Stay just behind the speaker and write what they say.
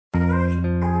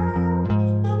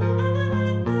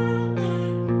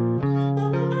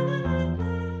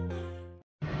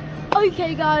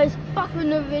Okay guys, back with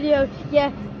another video.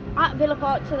 Yeah, at Villa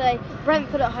Park today,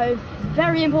 Brentford at home.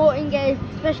 Very important game,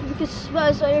 especially because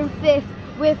Spurs are in 5th,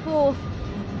 we're 4th.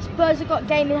 Spurs have got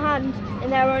game in hand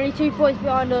and they're only 2 points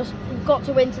behind us. We've got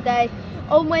to win today.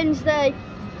 On Wednesday,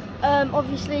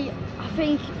 obviously, I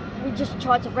think we just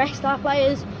tried to rest our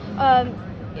players.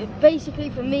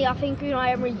 Basically for me, I think Unai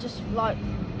Emery just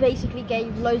basically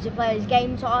gave loads of players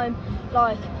game time,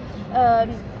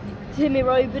 Timmy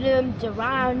Robinham,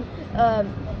 Duran,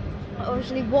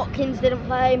 obviously Watkins didn't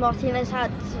play, Martinez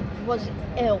was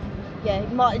ill. Yeah,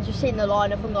 he might have just seen the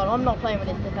lineup and gone, I'm not playing with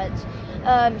this defence.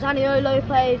 Zaniolo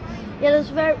played. Yeah,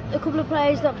 there's a couple of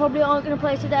players that probably aren't going to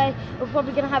play today. We're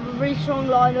probably going to have a really strong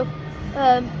lineup.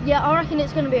 Yeah, I reckon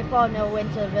it's going to be a 5-0 win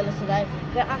to Villa today.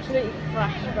 They're absolutely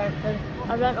thrashed Brentford.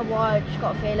 I don't know why, I just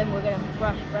got a feeling we're going to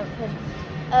thrash Brentford.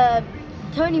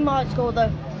 Tony might score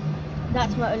though,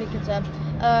 that's my only concern.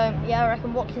 Yeah, I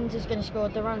reckon Watkins is going to score,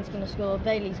 Duran's going to score,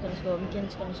 Bailey's going to score,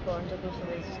 McGinn's going to score, and Douglas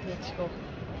Luiz is going to score.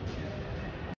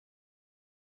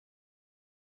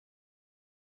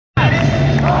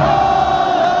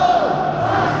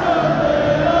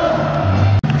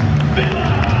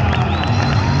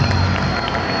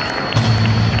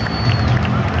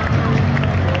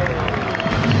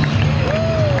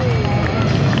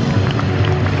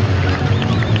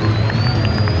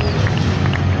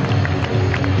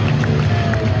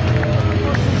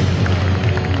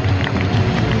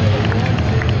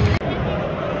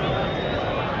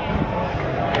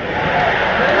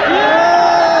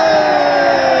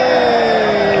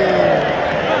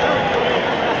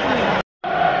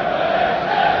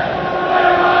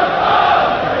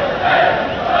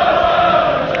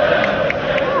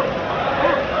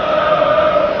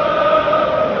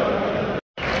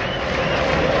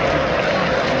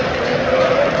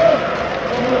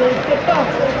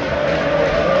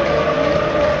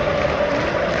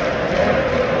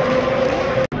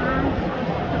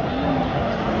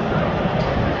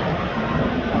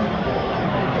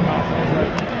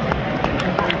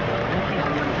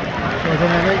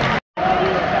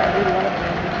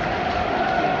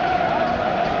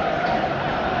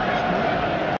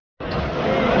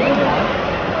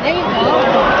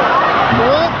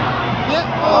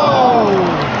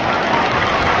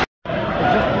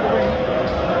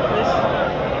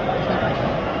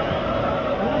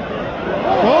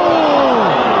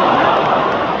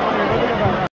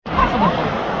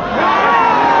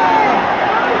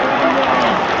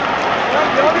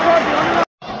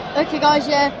 Okay guys,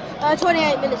 yeah,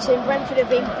 28 minutes in, Brentford have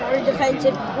been very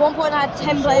defensive. At one point I had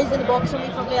 10 players in the box and we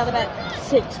probably had about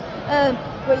 6.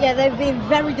 But yeah, they've been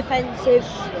very defensive.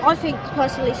 I think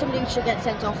personally somebody should get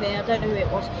sent off here, I don't know who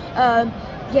it was.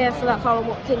 Yeah, for that foul on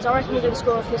Watkins, I reckon we're going to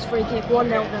score off this free kick,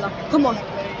 1-0 Villa. Come on.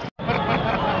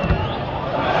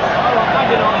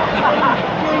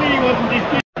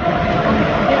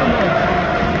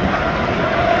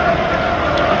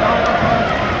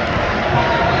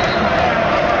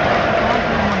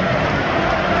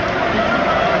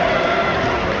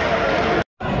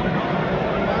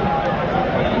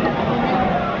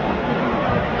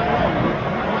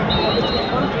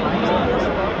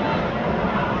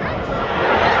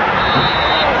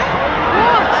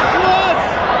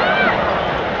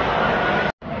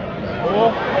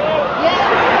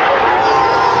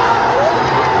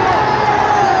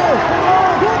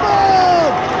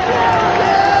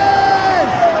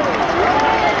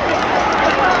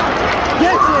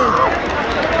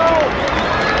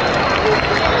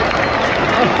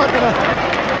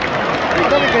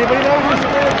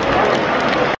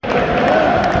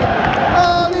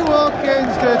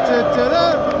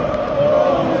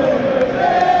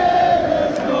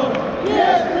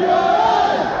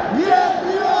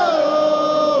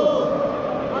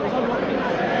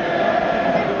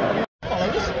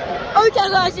 Okay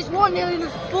guys, it's 1-0 in the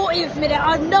 40th minute.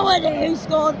 I have no idea who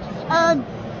scored.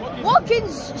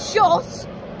 Watkins shot,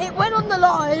 it went on the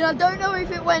line, I don't know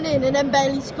if it went in, and then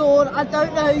Bailey scored. I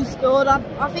don't know who scored.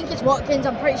 I think it's Watkins,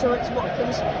 I'm pretty sure it's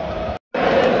Watkins.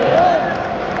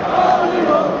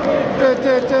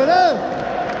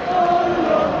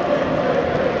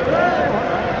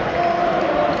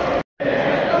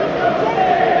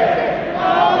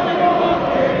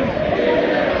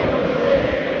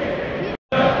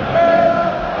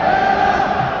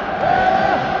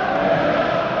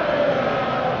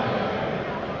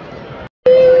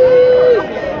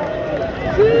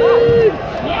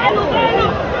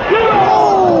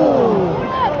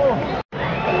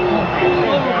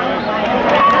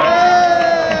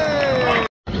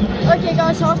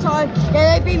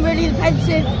 been really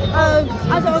defensive.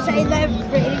 As I was saying, they're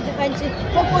really defensive.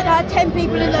 One point I had 10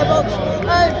 people in their box.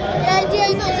 Yeah,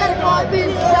 Diego's had 5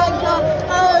 minutes to anchor.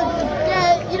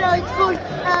 Yeah, you know, it's fun.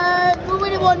 We're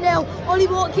winning 1-0. Ollie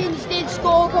Watkins did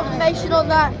score confirmation on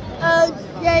that.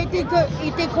 Yeah,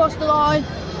 he did cross the line.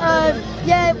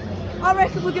 Yeah, I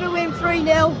reckon we're going to win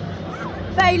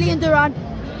 3-0. Bailey and Duran.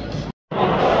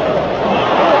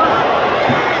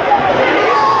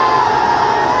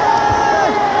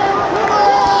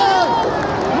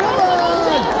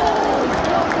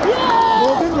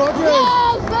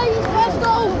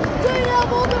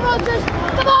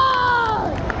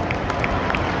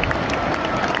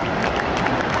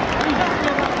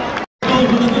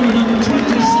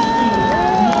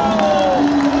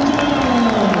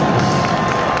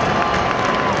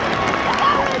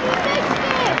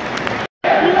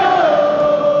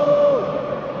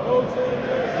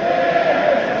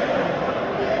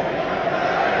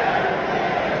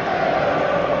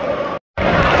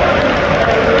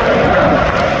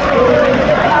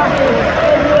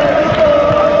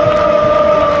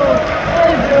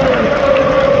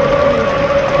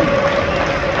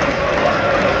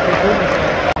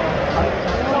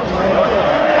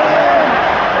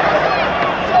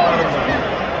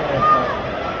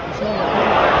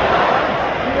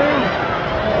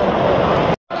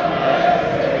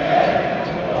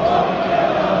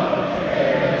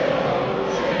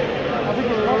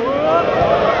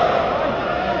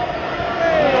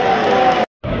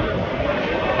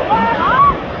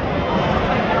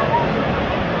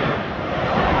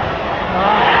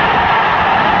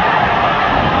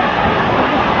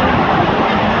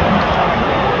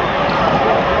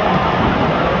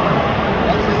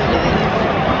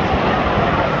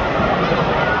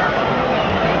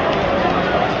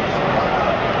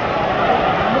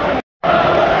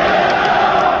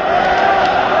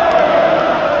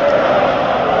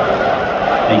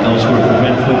 Goal scorer for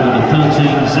Brentford, number 13,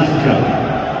 Zanka.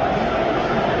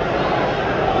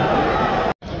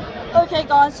 Okay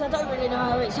guys, I don't really know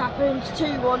how it's happened.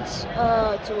 2-1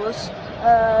 to us.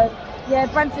 Yeah,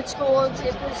 Brentford scored.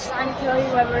 It was Zanka,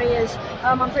 whoever he is.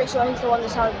 I'm pretty sure he's the one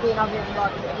that's been having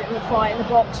like a bit of a fight in the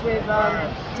box with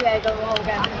Diego the whole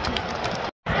game.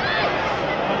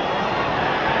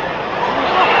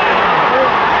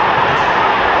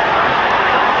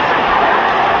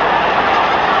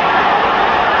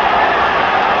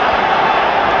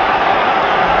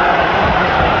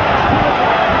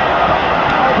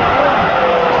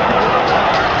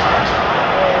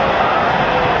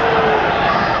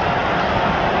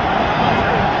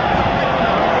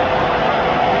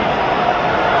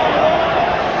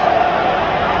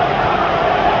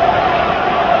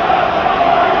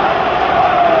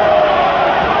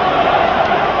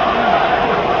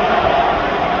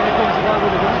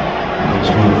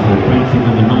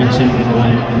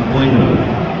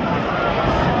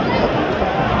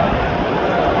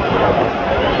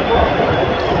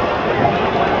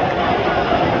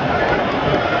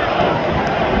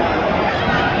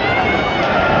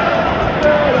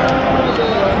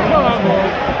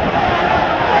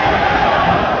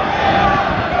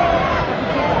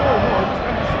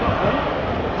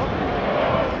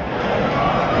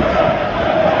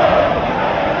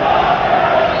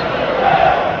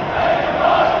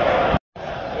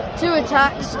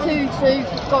 Attacks 2-2,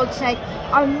 for God's sake.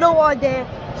 I have no idea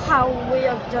how we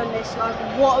have done this. Like,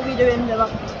 what are we doing? There are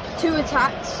 2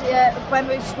 attacks, yeah, when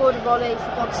we've scored a volley,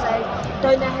 for God's sake.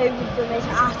 Don't know how we've done this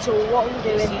at all. What are we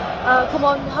doing? Come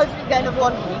on, hopefully we get another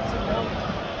one.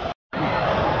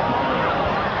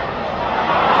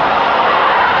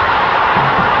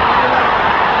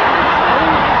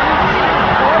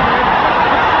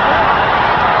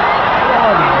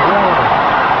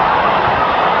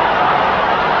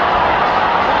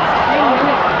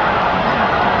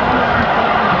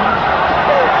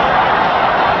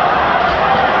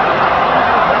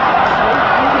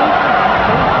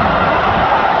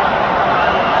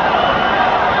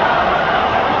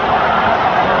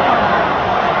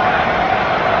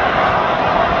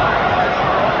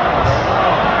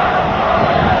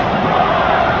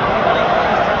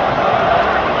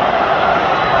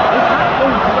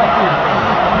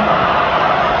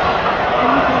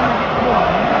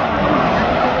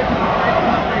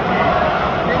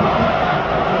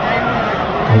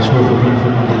 Goal scorer for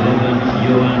Brentford, number 11,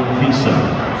 Konsa.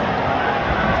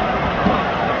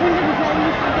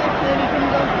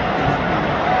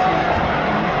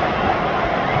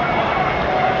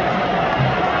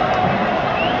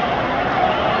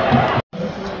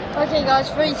 Okay guys,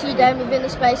 3-2 down within the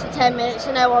space of 10 minutes,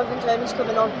 and now Ivan Tony's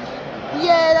coming on.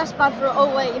 Yeah, that's bad for it.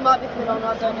 Oh wait, he might be coming on.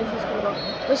 I don't know if he's coming on.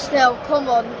 But still, come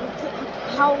on.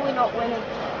 how are we not winning?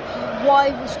 Why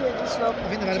have we screwed this up? I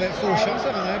think they've had about 4 shots,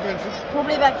 haven't they, Brentford?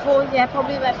 Probably about 4, yeah,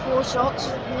 probably about 4 shots.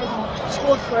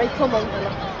 Scored 3, come on,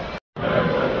 Villa.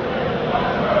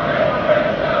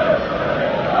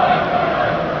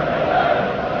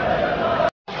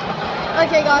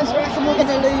 Okay guys, I reckon we're going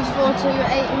to lose 4-2,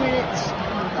 80 minutes.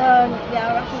 Yeah,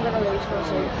 I reckon we're going to lose 4-2.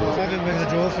 So I think we're going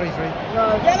to draw 3-3. No,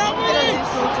 we're going to lose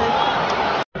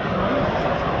 4-2.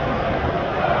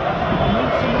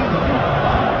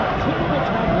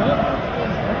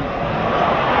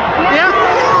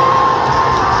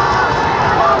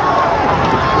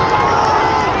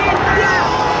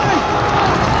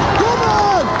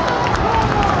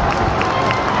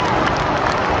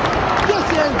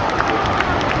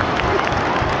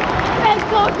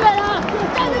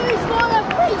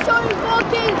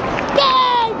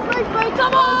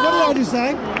 Come on! What did I just say?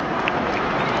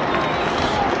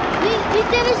 You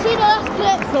didn't see the last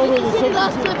clip. You didn't see the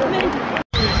last clip of me.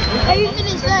 8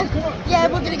 minutes left. Yeah,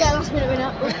 we're going to get a last minute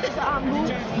winner.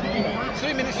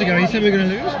 3 minutes ago, you said we were going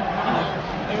to lose?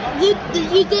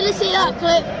 You didn't see that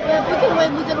clip. Yeah, we're going to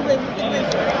win, we're going to win, we're going to win.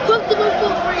 Comfortable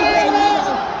 4-3 win, you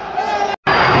know.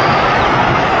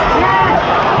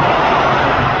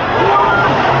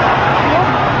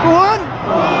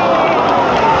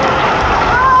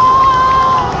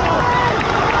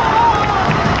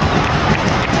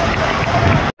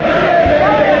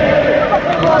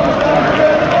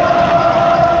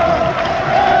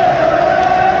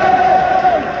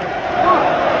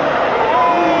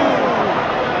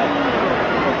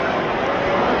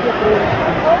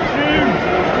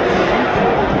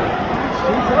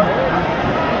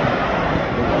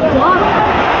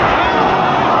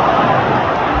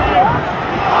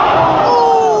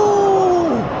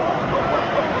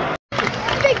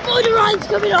 Duran's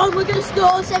coming on, we're going to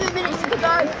score, 7 minutes to go.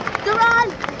 Duran,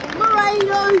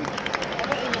 Moreno,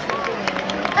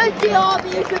 and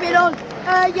Diaby are coming on.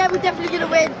 Yeah, we're definitely going to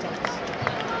win.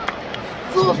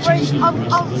 4-3,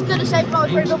 I was going to say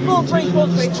 5-3, but 4-3,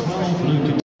 4-3,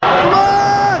 4-3.